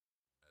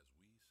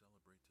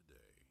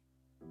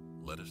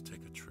let us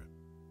take a trip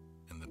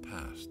in the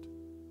past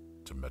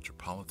to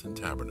Metropolitan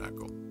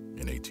Tabernacle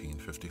in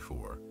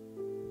 1854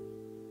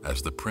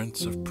 as the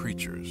Prince of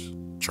Preachers,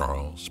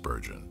 Charles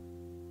Spurgeon,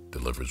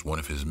 delivers one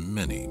of his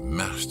many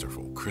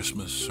masterful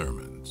Christmas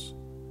sermons.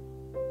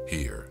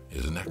 Here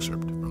is an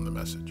excerpt from the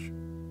message,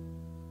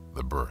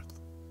 The Birth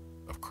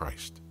of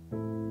Christ,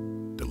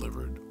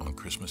 delivered on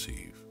Christmas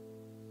Eve.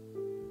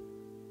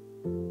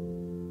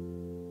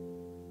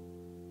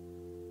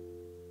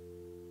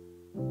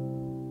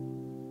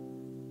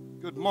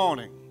 Good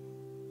morning.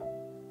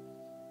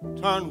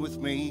 Turn with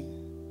me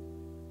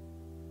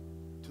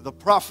to the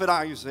prophet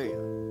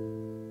Isaiah,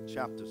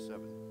 chapter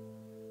 7.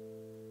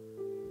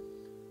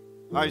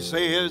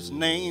 Isaiah is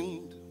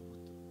named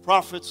with the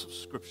prophets of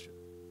Scripture: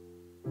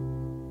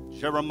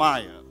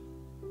 Jeremiah,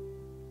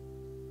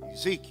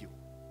 Ezekiel,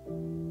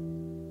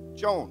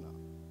 Jonah.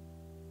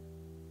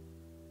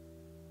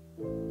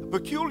 The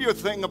peculiar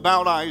thing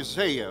about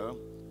Isaiah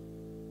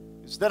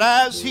is that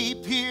as he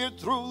peered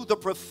through the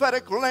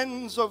prophetic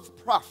lens of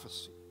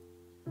prophecy,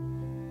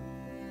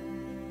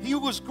 he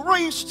was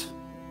graced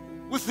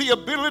with the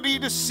ability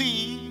to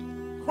see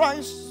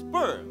Christ's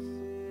birth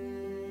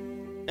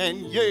and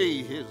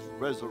yea, his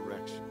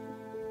resurrection.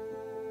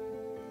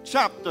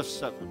 Chapter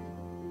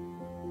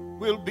 7,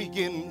 we'll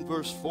begin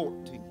verse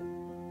 14.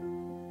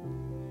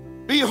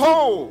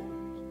 Behold,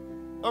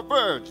 a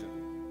virgin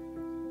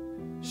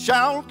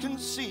shall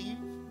conceive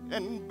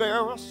and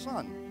bear a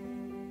son,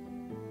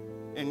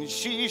 and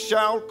she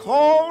shall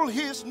call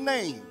his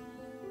name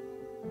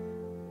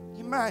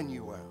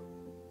Emmanuel.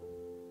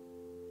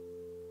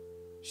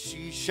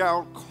 She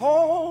shall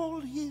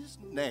call his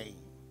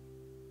name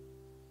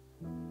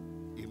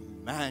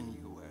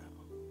Emmanuel.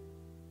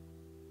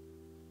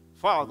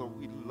 Father,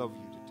 we love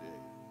you today.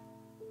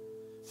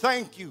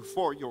 Thank you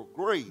for your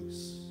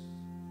grace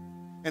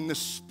and the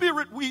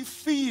spirit we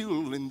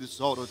feel in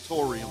this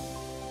auditorium.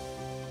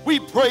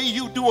 We pray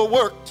you do a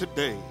work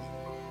today,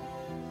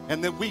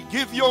 and that we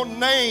give your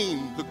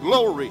name the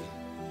glory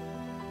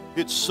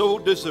it so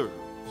deserves.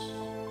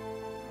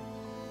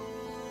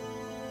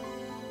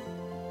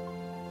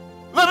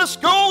 Let us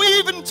go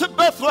even to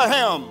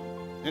Bethlehem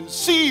and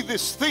see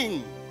this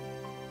thing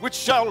which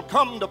shall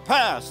come to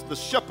pass, the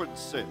shepherd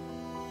said.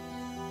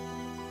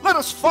 Let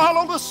us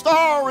follow the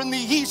star in the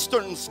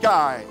eastern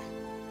sky,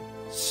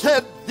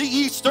 said the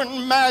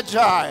eastern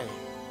magi.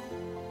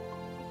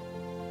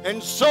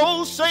 And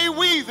so say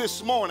we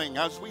this morning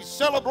as we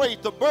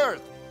celebrate the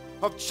birth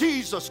of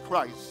Jesus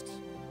Christ.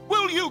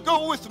 Will you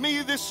go with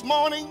me this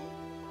morning?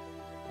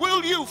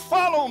 Will you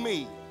follow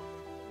me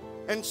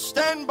and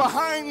stand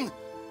behind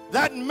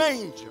that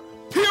manger,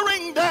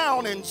 peering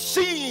down and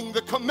seeing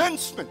the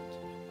commencement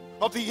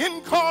of the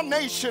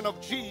incarnation of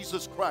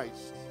Jesus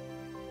Christ?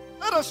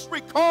 Let us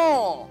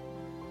recall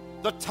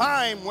the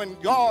time when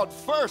God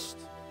first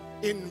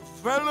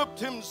enveloped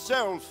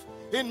himself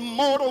in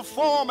mortal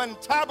form and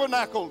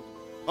tabernacled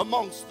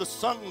amongst the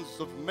sons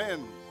of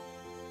men.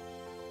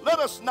 Let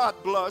us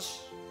not blush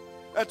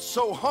at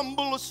so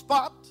humble a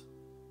spot.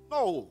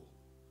 No,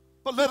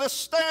 but let us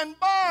stand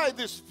by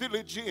this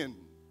village inn.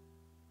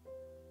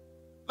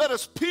 Let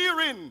us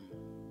peer in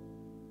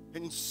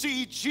and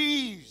see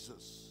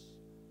Jesus,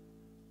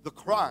 the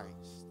Christ,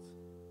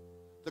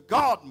 the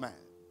God-man.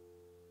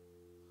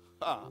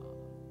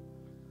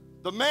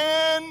 The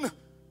man,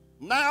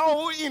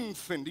 now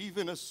infant,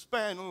 even a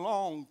span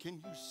long. Can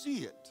you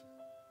see it?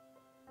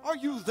 Are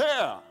you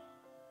there?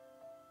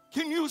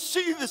 Can you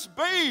see this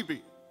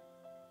baby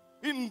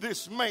in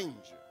this manger?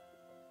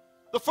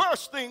 The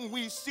first thing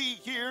we see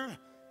here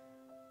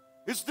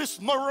is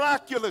this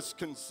miraculous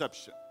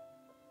conception.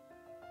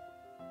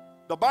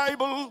 The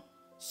Bible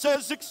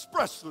says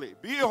expressly,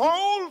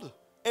 behold,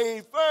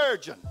 a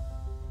virgin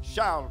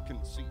shall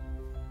conceive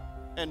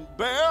and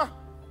bear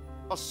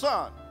a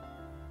son.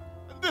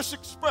 And this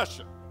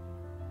expression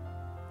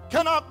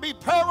cannot be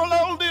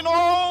paralleled in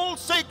all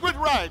sacred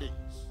writings.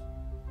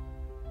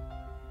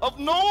 Of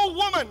no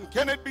woman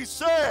can it be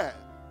said,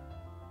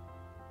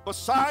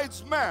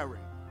 besides Mary.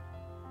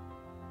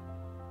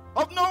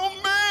 Of no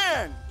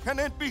man can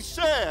it be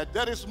said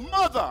that his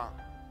mother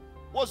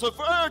was a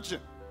virgin.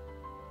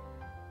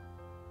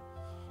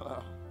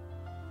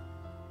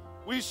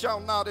 We shall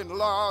not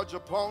enlarge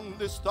upon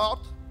this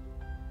thought,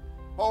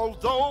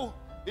 although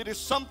it is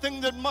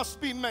something that must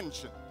be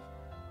mentioned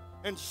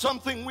and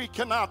something we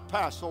cannot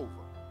pass over.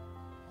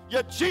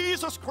 Yet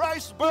Jesus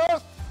Christ's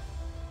birth,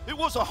 it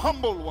was a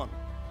humble one.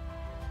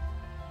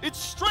 It's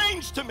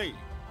strange to me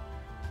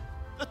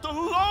that the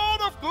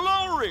Lord of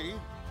glory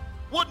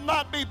would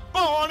not be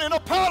born in a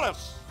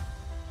palace.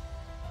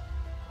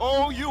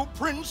 Oh, you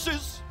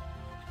princes,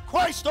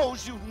 Christ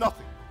owes you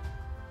nothing.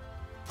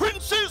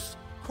 Princes,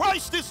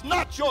 Christ is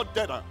not your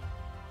debtor.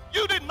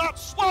 You did not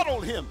swaddle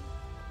him.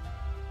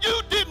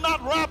 You did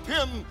not wrap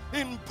him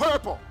in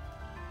purple.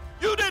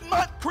 You did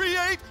not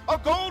create a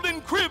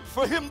golden crib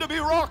for him to be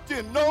rocked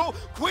in. No,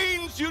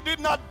 queens, you did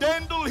not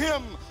dandle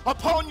him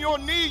upon your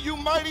knee, you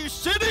mighty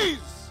cities.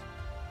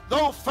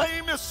 Though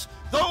famous,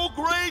 though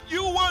great,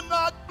 you were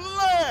not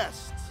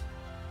blessed.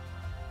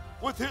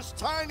 with his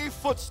tiny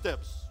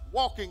footsteps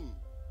walking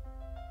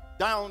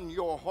down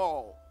your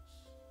halls.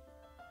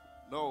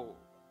 No.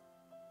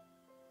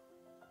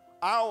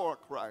 Our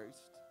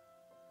Christ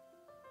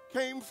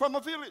came from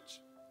a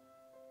village,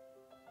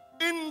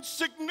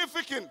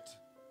 insignificant,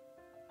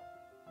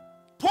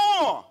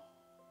 poor,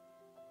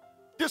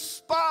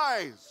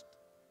 despised,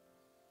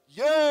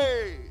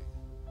 yea,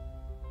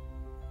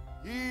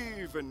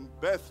 even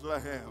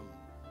Bethlehem.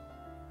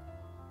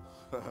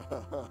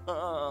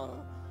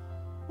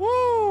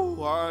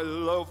 Woo, I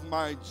love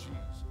my Jesus.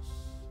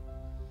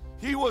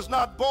 He was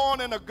not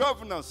born in a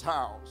governor's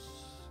house.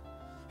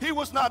 He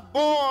was not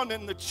born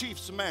in the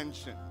chief's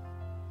mansion.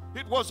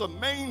 It was a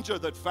manger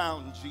that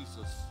found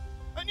Jesus.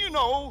 And you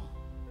know,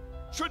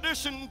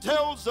 tradition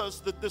tells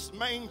us that this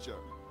manger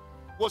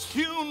was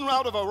hewn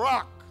out of a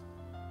rock.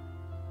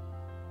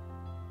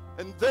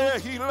 And there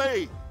he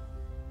lay.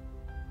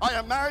 I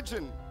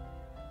imagine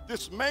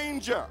this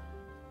manger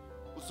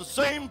was the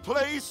same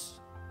place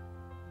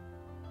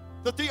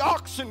that the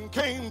oxen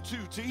came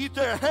to eat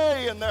their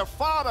hay and their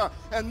fodder.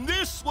 And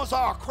this was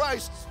our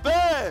Christ's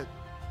bed.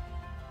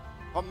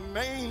 A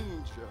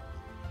manger.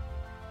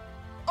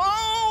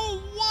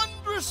 Oh,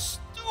 wondrous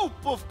stoop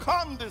of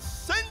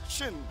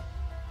condescension,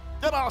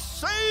 that our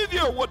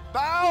Savior would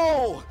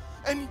bow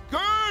and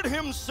gird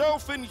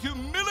himself in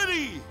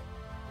humility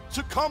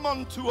to come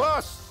unto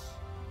us.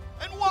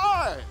 And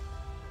why?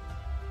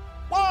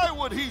 Why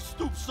would he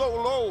stoop so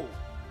low?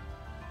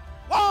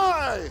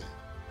 Why?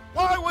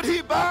 Why would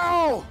he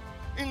bow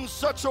in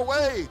such a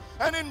way?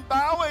 And in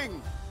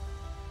bowing,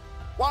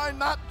 why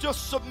not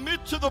just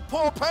submit to the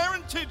poor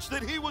parentage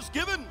that he was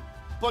given?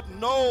 But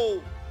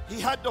no, he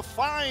had to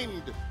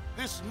find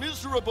this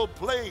miserable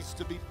place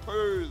to be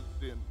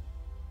birthed in.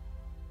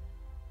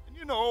 And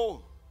you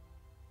know,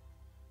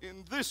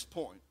 in this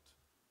point,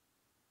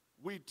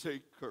 we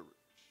take courage.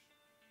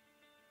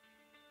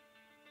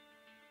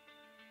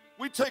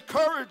 We take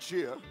courage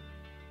here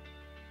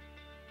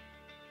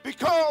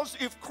because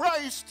if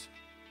Christ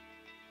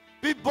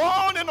be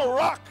born in a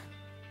rock,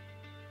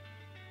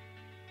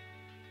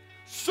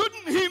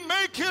 shouldn't he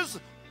make his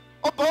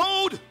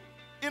abode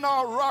in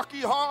our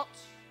rocky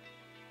hearts?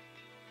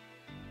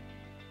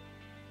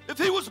 If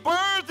he was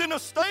birthed in a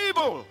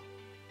stable,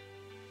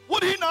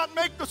 would he not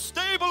make the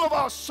stable of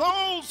our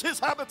souls his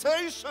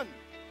habitation?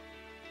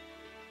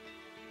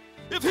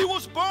 If he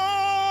was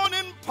born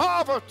in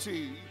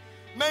poverty,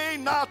 may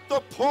not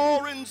the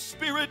poor in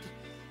spirit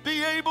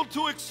be able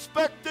to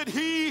expect that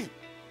he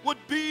would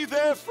be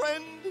their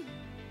friend?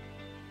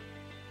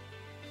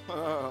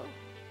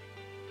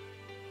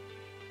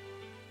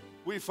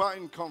 We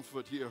find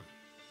comfort here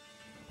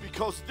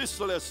because this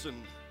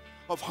lesson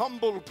of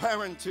humble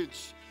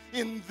parentage,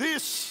 in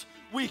this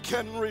we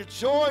can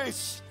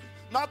rejoice.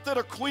 Not that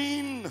a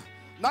queen,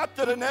 not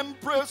that an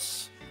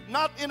empress,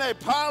 not in a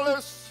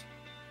palace,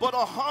 but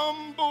a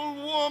humble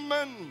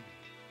woman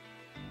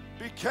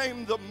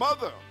became the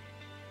mother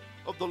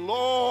of the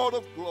Lord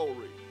of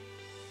glory.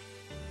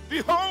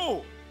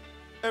 Behold,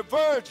 a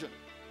virgin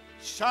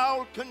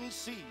shall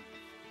conceive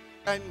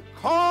and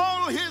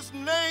call his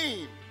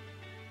name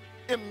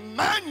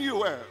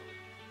Emmanuel.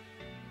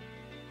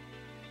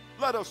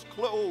 Let us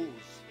close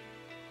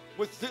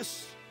with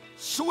this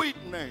sweet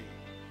name,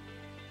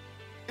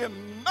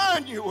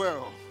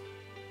 Emmanuel,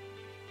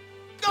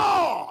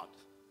 God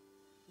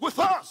with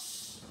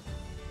us.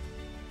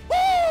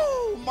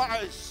 Woo!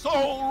 My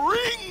soul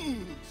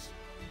rings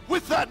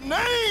with that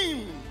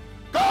name,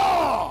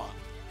 God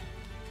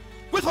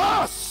with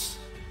us.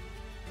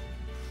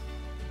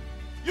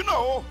 You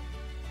know,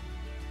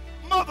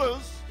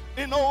 mothers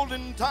in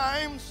olden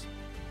times,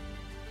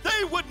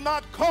 they would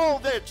not call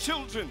their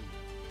children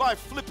by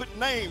flippant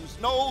names.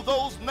 No,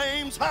 those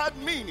names had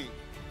meaning.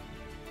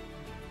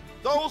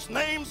 Those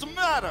names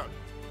mattered.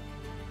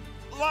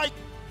 Like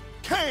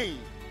Cain.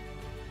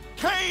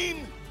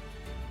 Cain,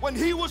 when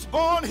he was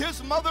born,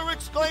 his mother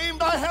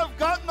exclaimed, "I have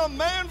gotten a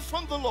man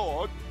from the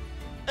Lord."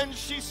 And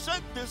she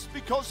said this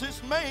because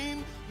his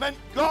name meant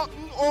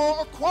gotten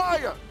or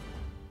acquired.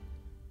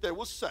 There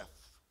was Seth.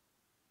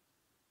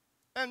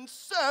 And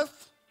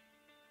Seth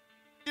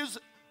is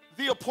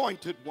the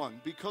appointed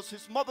one because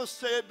his mother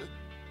said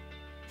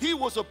he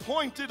was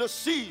appointed a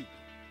seed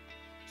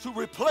to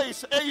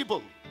replace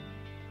Abel.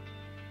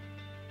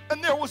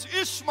 And there was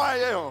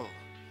Ishmael,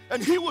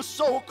 and he was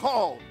so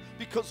called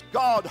because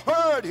God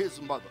heard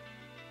his mother.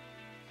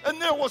 And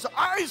there was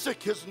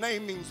Isaac, his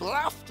name means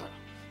laughter,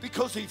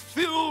 because he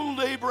filled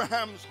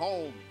Abraham's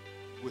home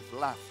with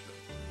laughter.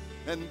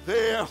 And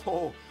there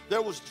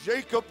was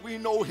Jacob, we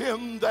know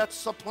him, that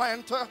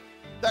supplanter,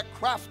 that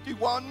crafty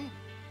one,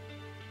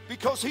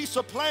 because he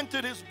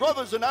supplanted his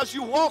brothers. And as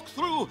you walk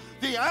through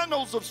the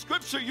annals of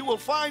Scripture, you will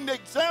find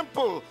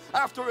example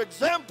after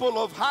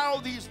example of how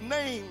these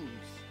names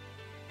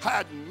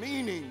had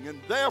meaning.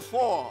 And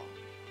therefore,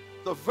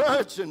 the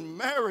Virgin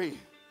Mary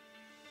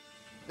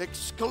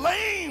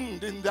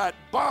exclaimed in that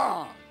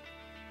barn,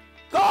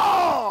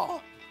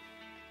 "God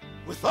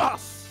with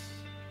us."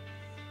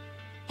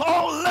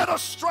 Oh, let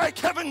us strike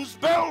heaven's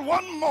bell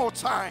one more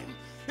time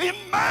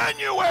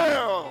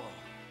Emmanuel,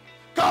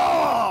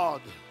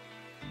 God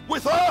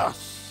with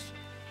us.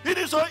 It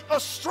is a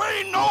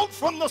stray note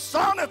from the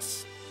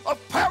sonnets of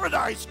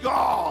paradise.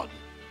 God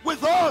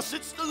with us.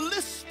 It's the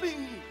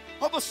lisping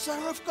of a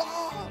seraph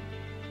God.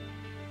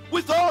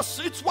 With us,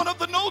 it's one of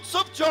the notes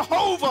of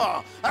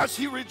Jehovah as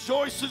he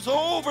rejoices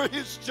over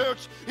his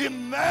church.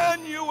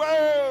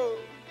 Emmanuel,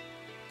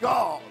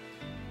 God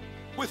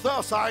with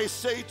us. I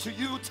say to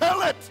you,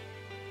 tell it,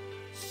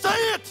 say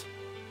it,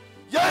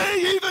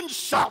 yea, even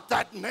shout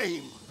that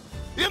name.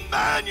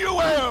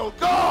 Emmanuel,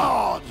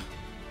 God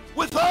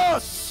with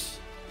us.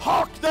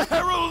 Hark the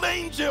herald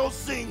angels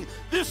sing,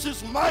 this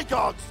is my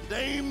God's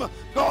name,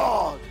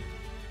 God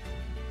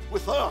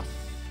with us.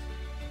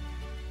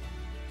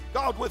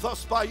 God with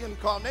us by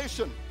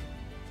incarnation,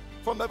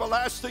 from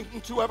everlasting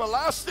to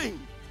everlasting.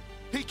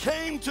 He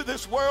came to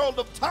this world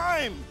of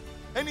time,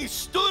 and he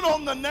stood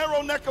on the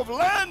narrow neck of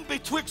land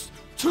betwixt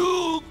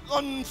two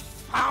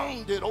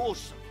unfounded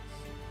oceans.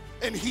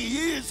 And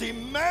he is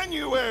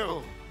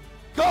Emmanuel,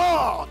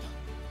 God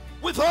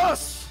with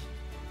us.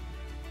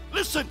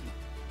 Listen,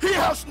 he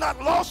has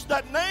not lost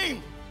that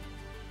name.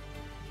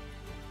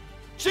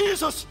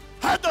 Jesus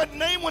had that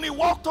name when he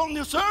walked on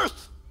this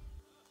earth,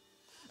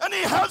 and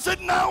he has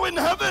it now in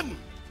heaven.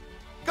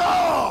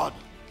 God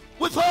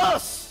with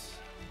us.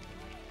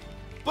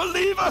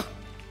 Believer,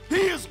 he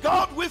is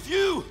God with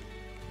you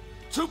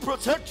to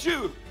protect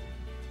you.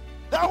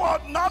 Thou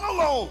art not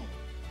alone,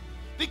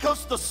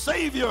 because the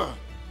Savior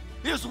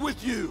is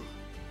with you.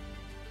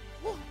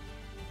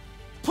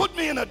 Put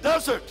me in a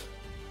desert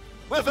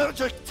where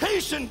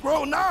vegetation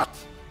grow not,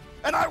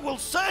 and I will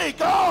say,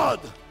 God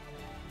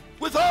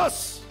with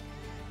us.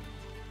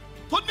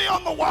 Put me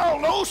on the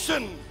wild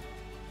ocean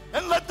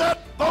and let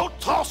that boat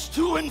toss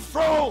to and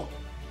fro,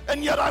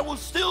 and yet I will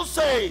still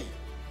say,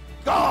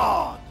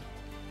 God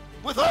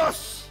with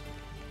us.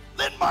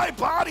 Let my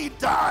body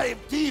dive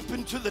deep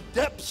into the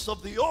depths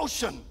of the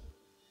ocean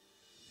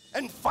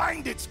and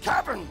find its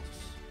caverns,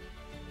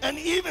 and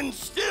even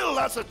still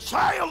as a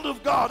child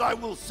of God I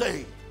will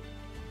say,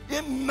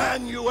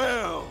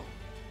 Emmanuel,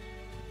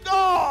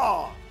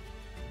 God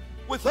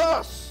with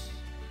us.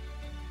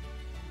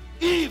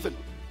 Even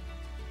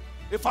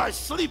if I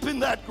sleep in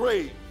that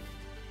grave,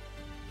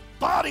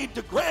 body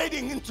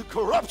degrading into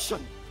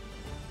corruption,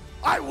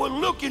 I will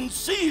look and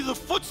see the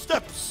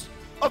footsteps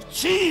of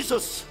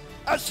Jesus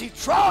as he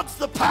trods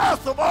the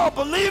path of all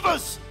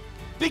believers,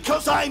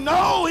 because I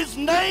know his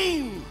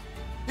name,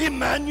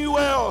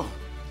 Emmanuel,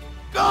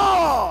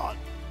 God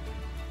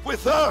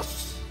with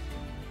us.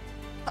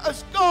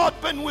 Has God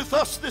been with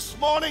us this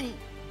morning?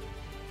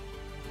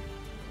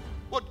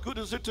 What good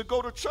is it to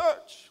go to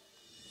church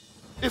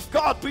if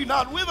God be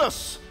not with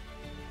us?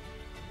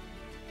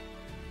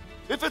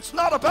 If it's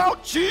not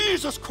about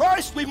Jesus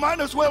Christ, we might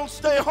as well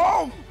stay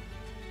home.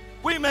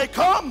 We may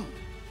come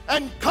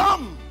and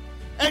come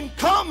and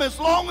come as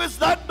long as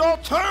that door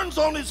turns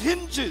on his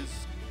hinges,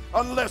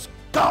 unless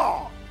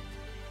God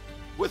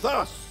with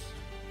us.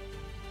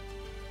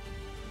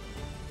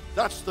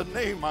 That's the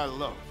name I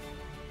love.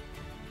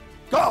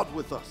 God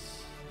with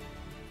us.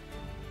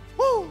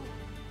 Woo!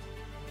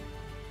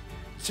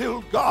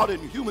 Till God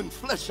in human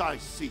flesh I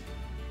see,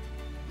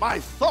 my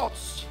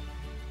thoughts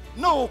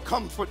no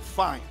comfort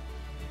find.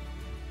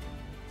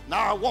 Now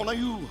I want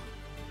you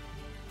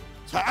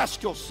to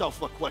ask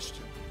yourself a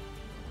question.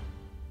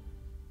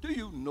 Do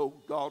you know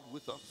God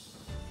with us?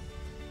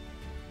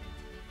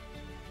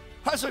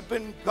 Has it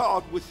been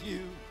God with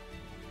you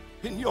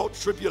in your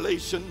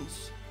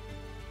tribulations?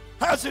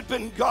 Has it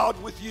been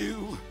God with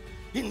you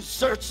in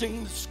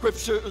searching the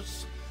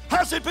scriptures?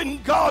 Has it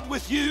been God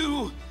with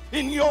you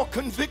in your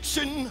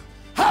conviction?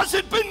 Has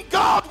it been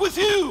God with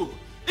you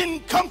in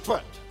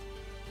comfort?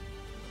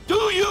 Do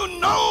you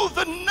know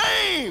the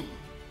name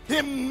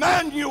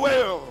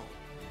Emmanuel,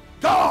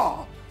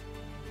 God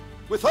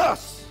with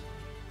us?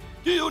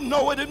 Do you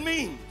know what it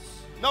means?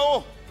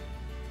 No,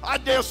 I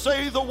dare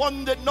say the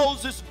one that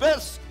knows it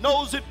best,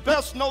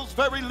 knows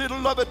very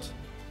little of it.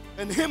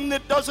 And him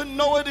that doesn't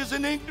know it is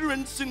in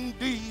ignorance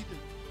indeed.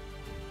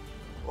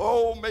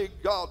 Oh, may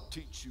God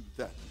teach you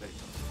that name.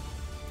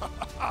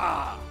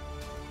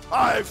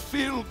 I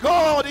feel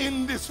God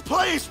in this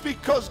place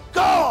because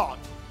God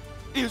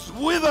is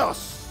with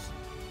us.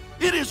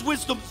 It is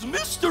wisdom's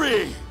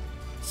mystery.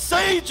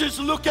 Sages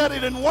look at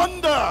it and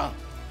wonder.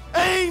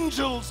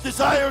 Angels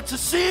desire to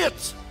see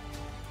it.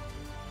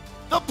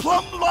 The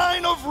plumb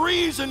line of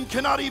reason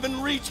cannot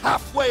even reach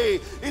halfway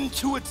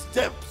into its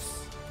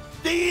depths.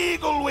 The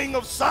eagle wing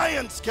of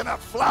science cannot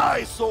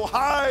fly so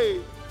high.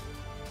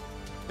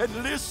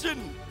 And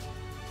listen,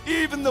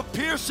 even the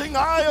piercing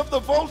eye of the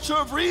vulture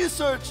of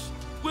research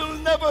will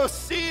never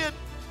see it.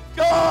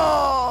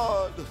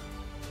 God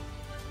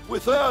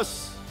with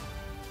us.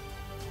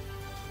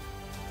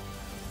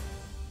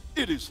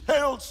 It is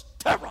hell's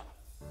terror.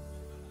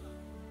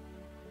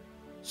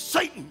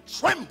 Satan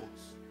trembles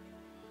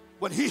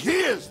when he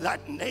hears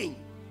that name.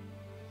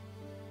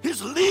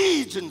 His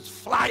legions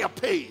fly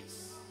apace.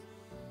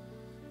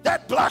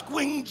 That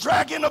black-winged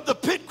dragon of the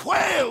pit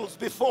quails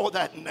before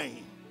that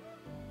name.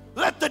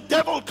 Let the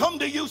devil come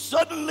to you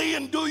suddenly,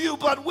 and do you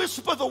but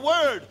whisper the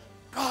word,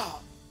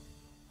 God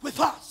with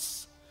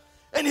us,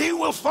 and he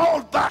will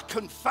fall back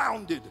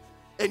confounded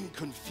and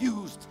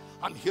confused.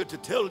 I'm here to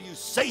tell you,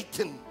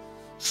 Satan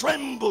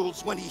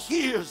trembles when he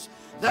hears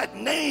that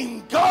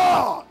name,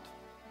 God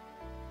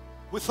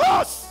with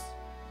us.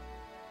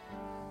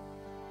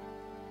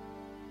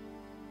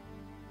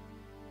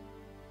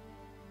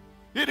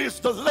 It is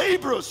the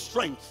laborer's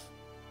strength.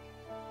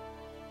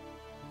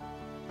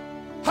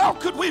 How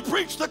could we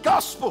preach the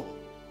gospel?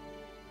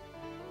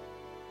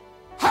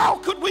 How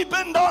could we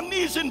bend our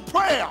knees in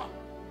prayer?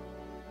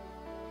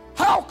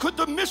 How could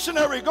the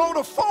missionary go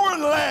to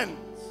foreign lands?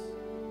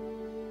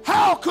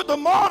 How could the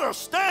martyr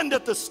stand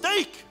at the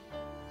stake?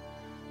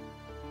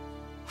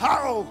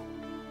 How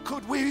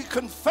could we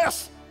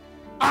confess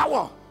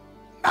our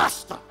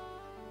master?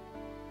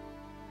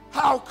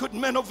 How could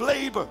men of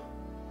labor,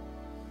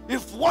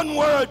 if one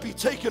word be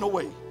taken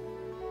away?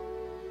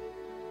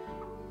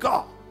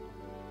 God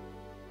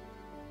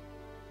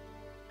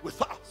with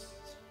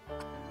us.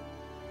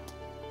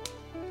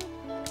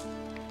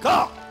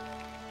 God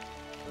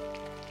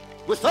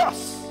with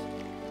us.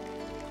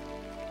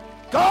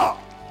 God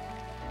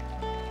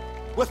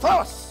with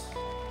us.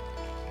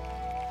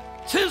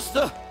 'Tis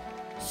the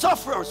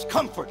sufferer's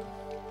comfort.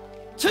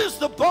 'Tis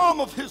the balm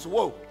of his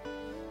woe.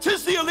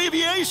 'Tis the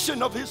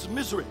alleviation of his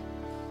misery.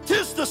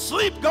 'Tis the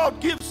sleep God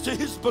gives to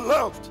his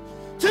beloved.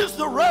 'Tis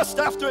the rest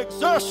after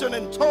exertion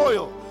and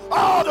toil.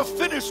 Ah, to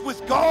finish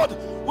with God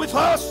with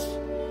us.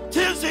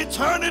 'Tis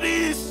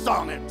eternity's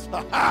sonnet.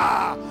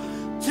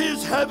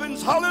 'Tis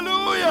heaven's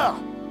hallelujah.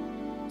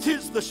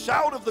 'Tis the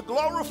shout of the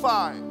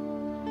glorified.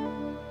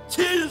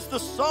 'Tis the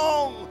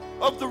song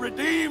of the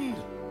redeemed.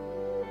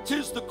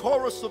 'Tis the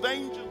chorus of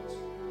angels.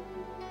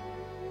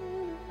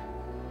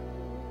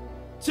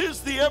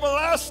 'Tis the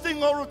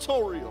everlasting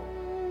oratorio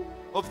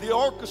of the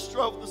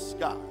orchestra of the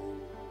sky.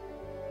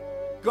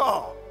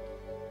 God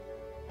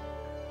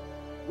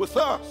with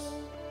us.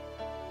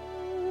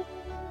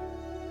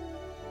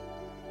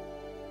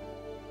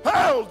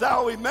 Hail,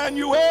 thou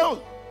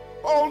Emmanuel,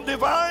 all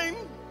divine,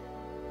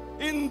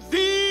 in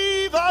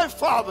thee thy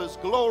Father's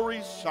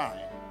glories shine.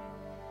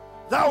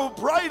 Thou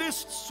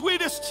brightest,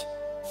 sweetest,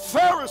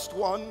 fairest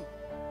one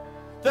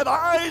that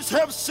eyes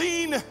have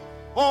seen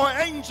or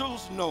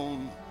angels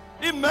known.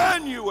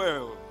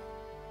 Emmanuel,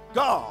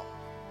 God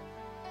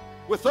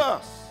with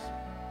us.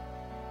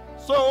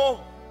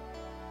 So,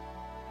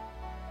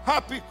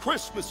 happy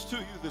Christmas to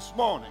you this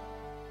morning.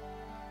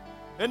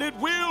 And it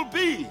will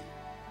be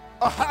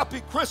a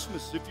happy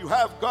Christmas if you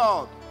have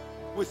God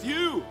with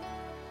you.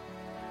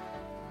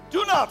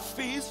 Do not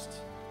feast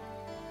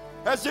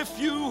as if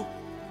you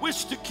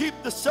wish to keep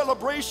the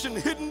celebration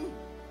hidden.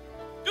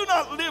 Do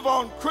not live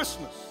on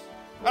Christmas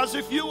as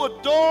if you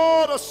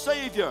adored a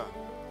savior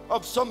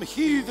of some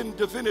heathen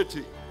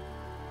divinity.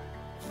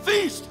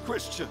 Feast,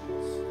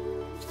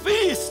 Christians.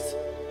 Feast.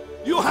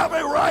 You have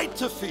a right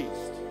to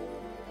feast.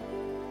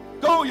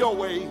 Go your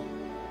way.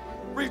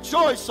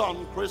 Rejoice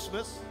on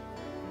Christmas.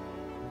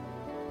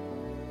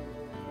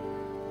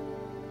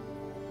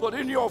 But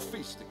in your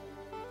feasting,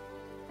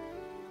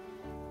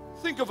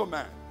 think of a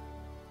man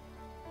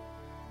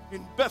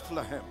in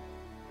Bethlehem.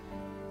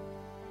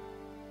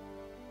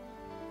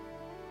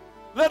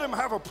 Let him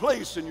have a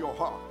place in your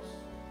hearts.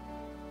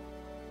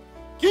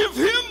 Give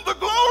him the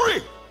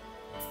glory.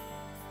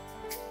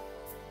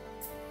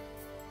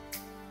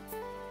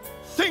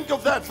 Think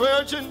of that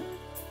virgin,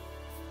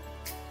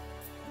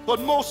 but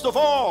most of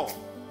all,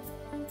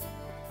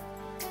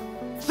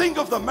 think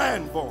of the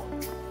man born.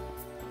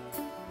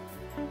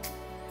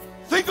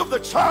 Think of the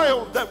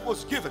child that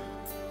was given.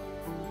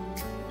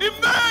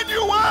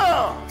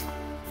 Emmanuel,